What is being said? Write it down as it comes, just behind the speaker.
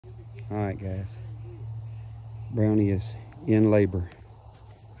All right, guys. Brownie is in labor.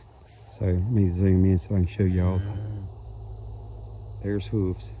 So let me zoom in so I can show y'all. There's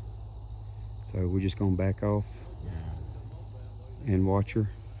hooves. So we're just gonna back off and watch her.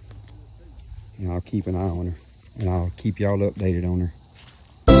 And I'll keep an eye on her. And I'll keep y'all updated on her.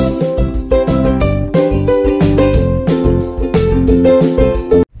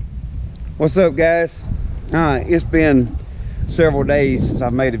 What's up, guys? It's been several days since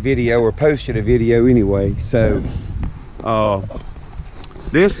I've made a video or posted a video anyway. So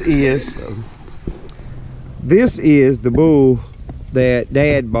this is the bull that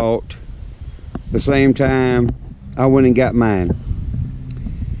Dad bought the same time I went and got mine.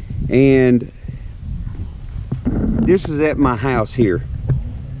 And this is at my house here.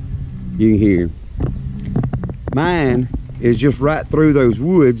 You can hear. Mine is just right through those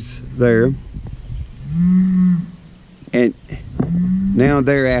woods there. And now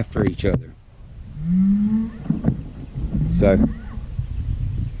they're after each other. So,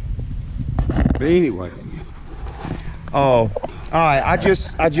 but anyway. Oh, all right. I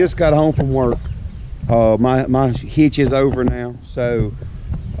just got home from work. My hitch is over now. So,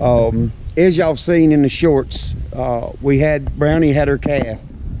 as y'all seen in the shorts, Brownie had her calf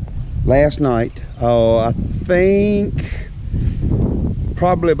last night. I think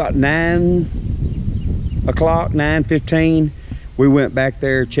probably about 9 o'clock, 9:15. We went back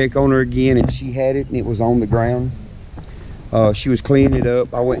there, check on her again, and she had it, and it was on the ground. She was cleaning it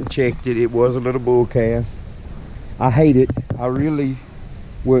up. I went and checked it. It was a little bull calf. I hate it. I really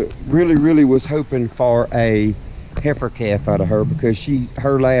was hoping for a heifer calf out of her, because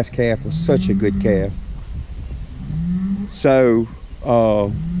her last calf was such a good calf. So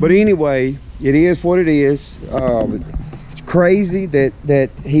but anyway, it is what it is. It's crazy that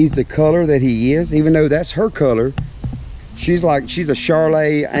he's the color that he is, even though that's her color. She's a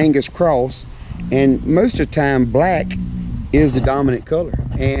Charolais Angus cross, and most of the time black is the dominant color.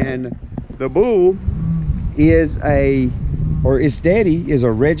 And the bull is its daddy is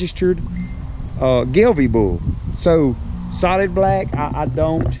a registered Gelbvieh bull. So solid black, I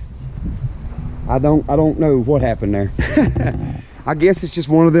don't know what happened there. I guess it's just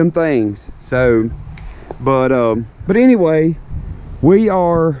one of them things. So but anyway, we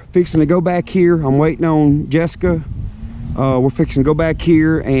are fixing to go back here. I'm waiting on Jessica. We're fixing to go back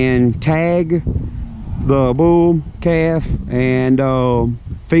here and tag the bull calf and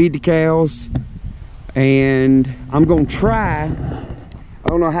feed the cows. And I'm gonna try, I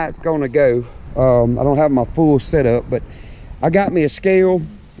don't know how it's gonna go. I don't have my full setup, but I got me a scale.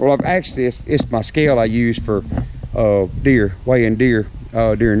 Well, it's my scale I use for weighing deer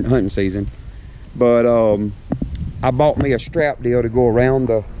during hunting season. But I bought me a strap deal to go around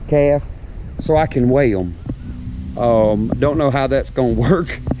the calf so I can weigh them. Don't know how that's gonna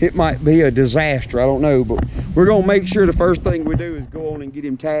work. It might be a disaster, I don't know, but we're gonna make sure the first thing we do is go on and get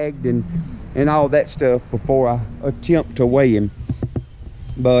him tagged and all that stuff before I attempt to weigh him.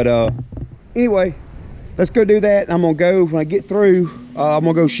 But anyway, let's go do that. I'm gonna go, when I get through, I'm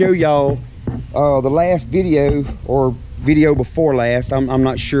gonna go show y'all the last video, or video before last. I'm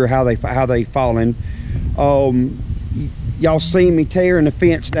not sure how they fallen. Y'all seen me tearing the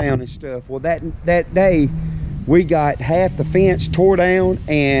fence down and stuff. Well, that day we got half the fence tore down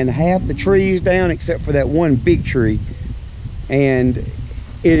and half the trees down, except for that one big tree. And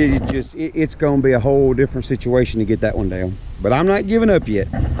it's gonna be a whole different situation to get that one down. But I'm not giving up yet.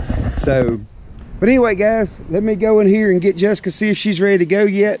 So, but anyway, guys, let me go in here and get Jessica, see if she's ready to go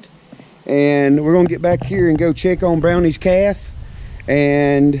yet. And we're gonna get back here and go check on Brownie's calf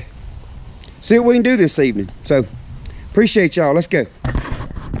and see what we can do this evening. So, appreciate y'all. Let's go.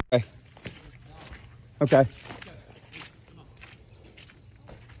 Okay. Okay.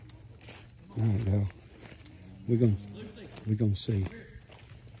 All right, well, we're gonna see.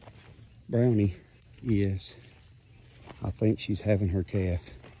 Brownie is, I think she's having her calf.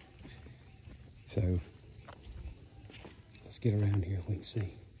 So let's get around here, we can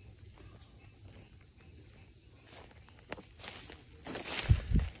see.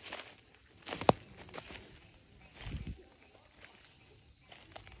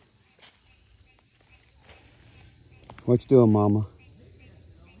 What you doing, Mama?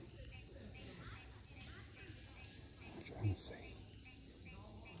 Trying to see.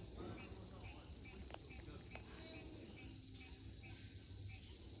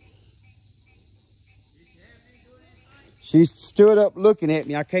 She stood up looking at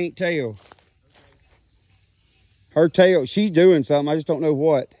me. I can't tell. Her tail, she's doing something. I just don't know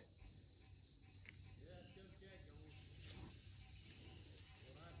what.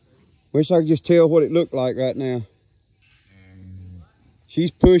 Wish I could just tell what it looked like right now. She's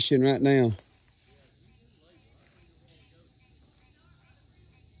pushing right now.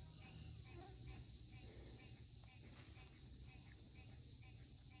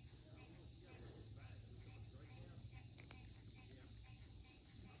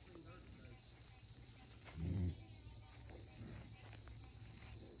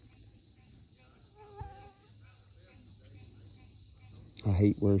 I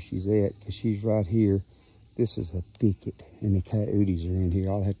hate where she's at because she's right here. This is a thicket and the coyotes are in here.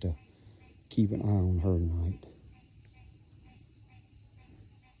 I'll have to keep an eye on her tonight.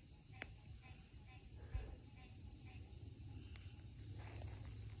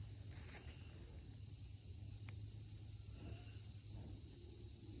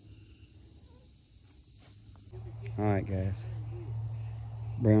 All right, guys.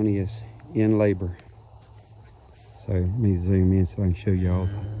 Brownie is in labor. So let me zoom in so I can show y'all.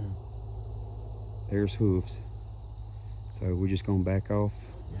 There's hooves. So we're just gonna back off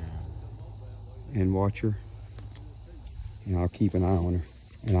and watch her. And I'll keep an eye on her.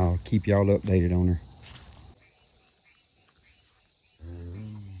 And I'll keep y'all updated on her.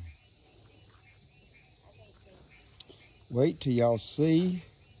 Wait till y'all see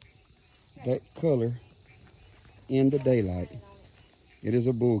that color in the daylight. It is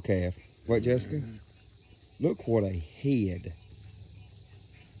a bull calf. What, Jessica? Look what a head.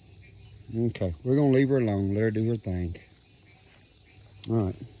 Okay, we're gonna leave her alone, let her do her thing. All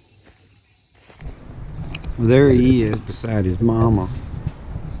right. Well, there he is beside his mama.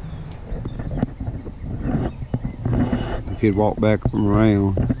 If he'd walk back from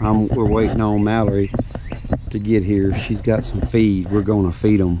around, we're waiting on Mallory to get here. She's got some feed. We're gonna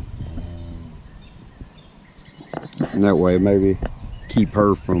feed them. And that way maybe keep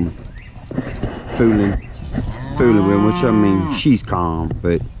her from fooling with him, which I mean, she's calm,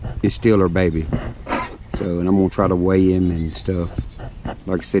 but it's still her baby. So, and I'm gonna try to weigh him and stuff.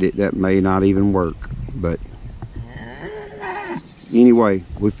 Like I said, that may not even work, but anyway,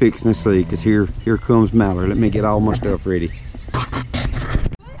 we're fixing to see, because here comes Mallory. Let me get all my stuff ready.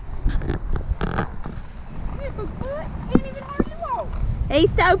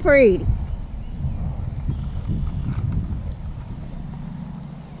 He's so pretty.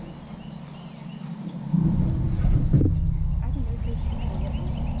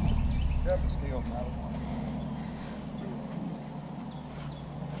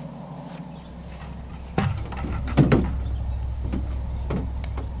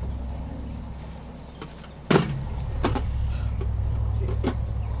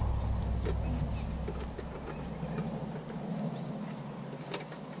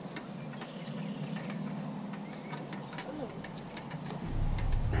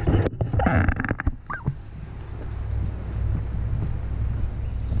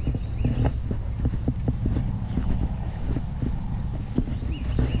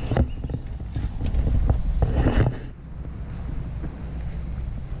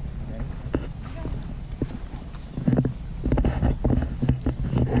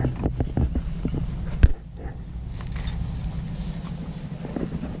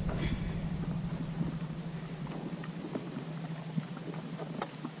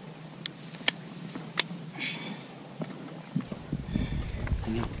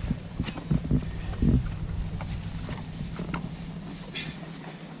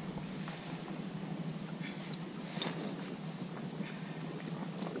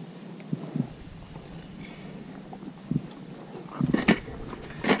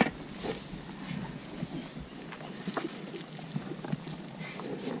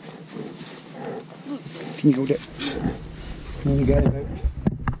 Can you hold it? When you got it, baby.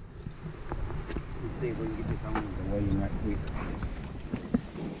 Let's see if we can get this on the weigh in right quick.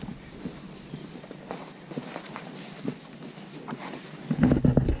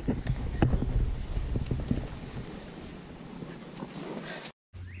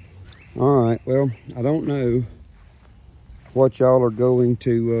 All right, well, I don't know what y'all are going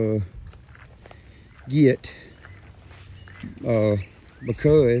to get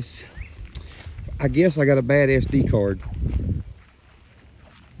because I guess I got a bad SD card.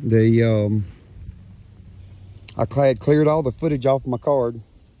 I had cleared all the footage off my card,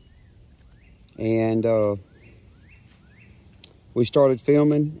 and we started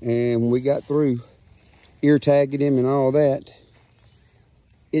filming, and when we got through ear tagging him and all that,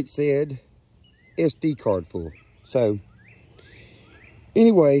 it said SD card full. So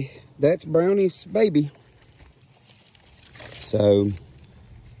anyway, that's Brownie's baby. So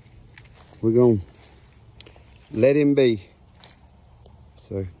we're gonna let him be.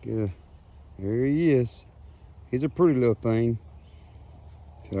 So there he is. He's a pretty little thing.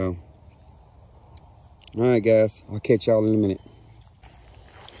 So all right, guys, I'll catch y'all in a minute.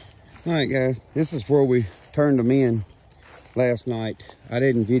 All right, guys, this is where we turned them in last night. I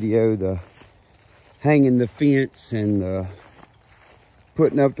didn't video the hanging the fence and the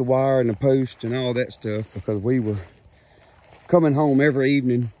putting up the wire and the post and all that stuff because we were coming home every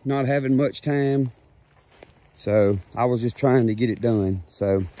evening, not having much time. So I was just trying to get it done.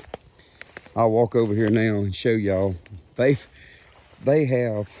 So I'll walk over here now and show y'all. They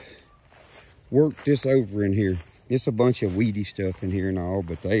have worked this over in here. It's a bunch of weedy stuff in here and all,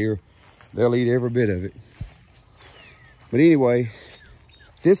 but they'll eat every bit of it. But anyway,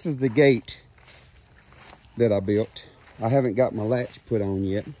 this is the gate that I built. I haven't got my latch put on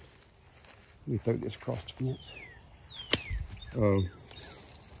yet. Let me throw this across the fence.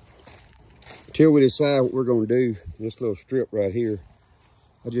 Till we decide what we're gonna do, this little strip right here,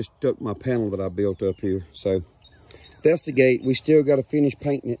 I just stuck my panel that I built up here. So that's the gate. We still got to finish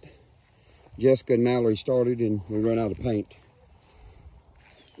painting it. Jessica and Mallory started and we run out of paint.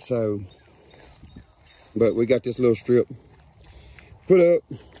 So, but we got this little strip put up,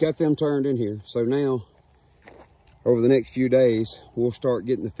 got them turned in here. So now, over the next few days, we'll start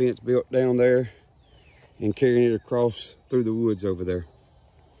getting the fence built down there and carrying it across through the woods over there.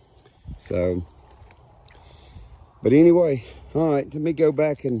 So, but anyway, all right, let me go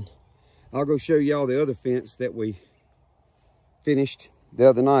back and I'll go show y'all the other fence that we finished the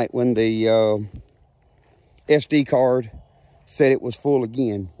other night when the SD card said it was full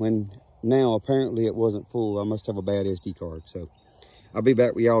again, when now apparently it wasn't full. I must have a bad SD card. So I'll be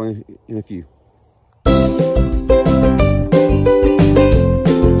back with y'all in a few.